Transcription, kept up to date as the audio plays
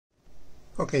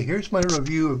Okay, here's my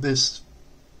review of this.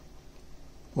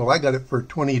 Well, I got it for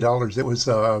 $20. It was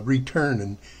a return,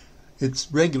 and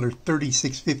it's regular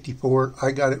 $36.54.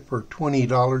 I got it for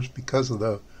 $20 because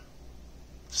of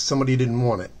somebody didn't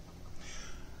want it.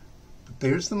 But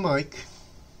there's the mic.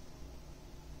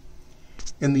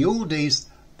 In the old days,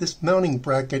 this mounting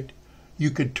bracket, you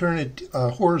could turn it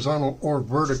horizontal or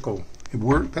vertical. It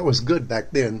worked. That was good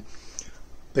back then.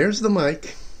 There's the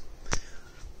mic.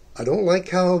 I don't like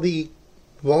how the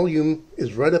volume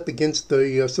is right up against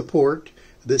the support.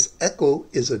 This echo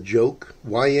is a joke.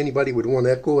 Why anybody would want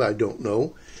echo, I don't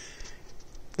know.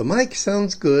 The mic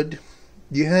sounds good.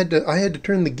 I had to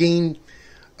turn the gain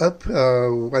up,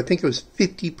 I think it was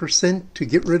 50% to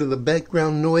get rid of the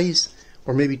background noise,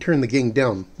 or maybe turn the gain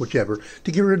down, whichever,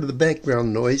 to get rid of the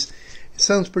background noise. It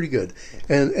sounds pretty good.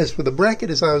 And as for the bracket,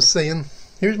 as I was saying,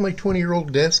 here's my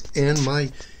 20-year-old desk and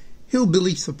my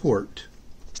hillbilly support.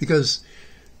 Because,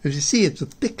 as you see, it's a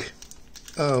thick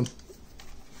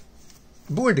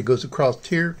board that goes across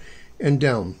here and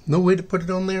down. No way to put it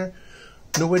on there,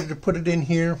 no way to put it in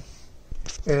here,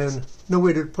 and no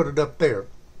way to put it up there.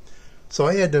 So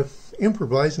I had to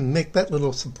improvise and make that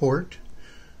little support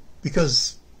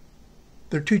because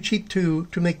they're too cheap to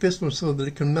make this one so that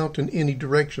it can mount in any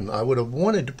direction. I would have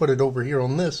wanted to put it over here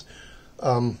on this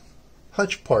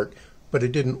hutch part, but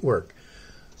it didn't work.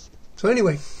 So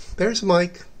anyway, there's the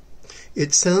mic.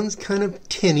 It sounds kind of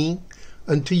tinny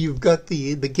until you've got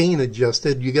the gain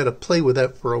adjusted. You got to play with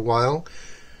that for a while.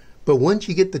 But once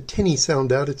you get the tinny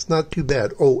sound out, it's not too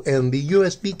bad. Oh, and the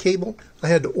USB cable, I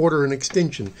had to order an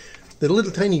extension. The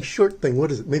little tiny short thing,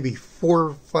 what is it, maybe 4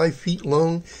 or 5 feet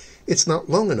long? It's not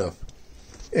long enough.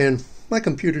 And my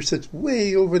computer sits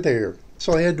way over there.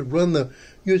 So I had to run the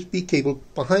USB cable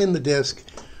behind the desk,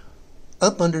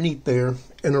 up underneath there,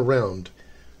 and around.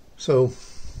 So,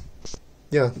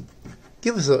 yeah,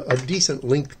 give us a decent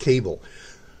length cable.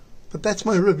 But that's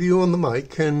my review on the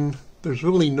mic, and there's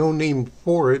really no name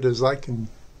for it as I can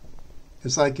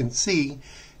see.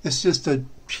 It's just a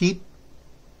cheap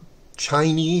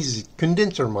Chinese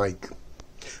condenser mic.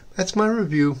 That's my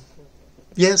review.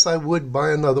 Yes, I would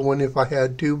buy another one if I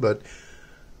had to, but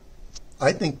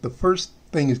I think the first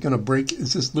thing is going to break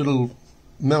is this little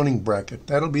mounting bracket.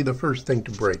 That'll be the first thing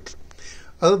to break.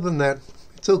 Other than that,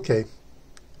 it's okay.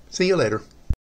 See you later.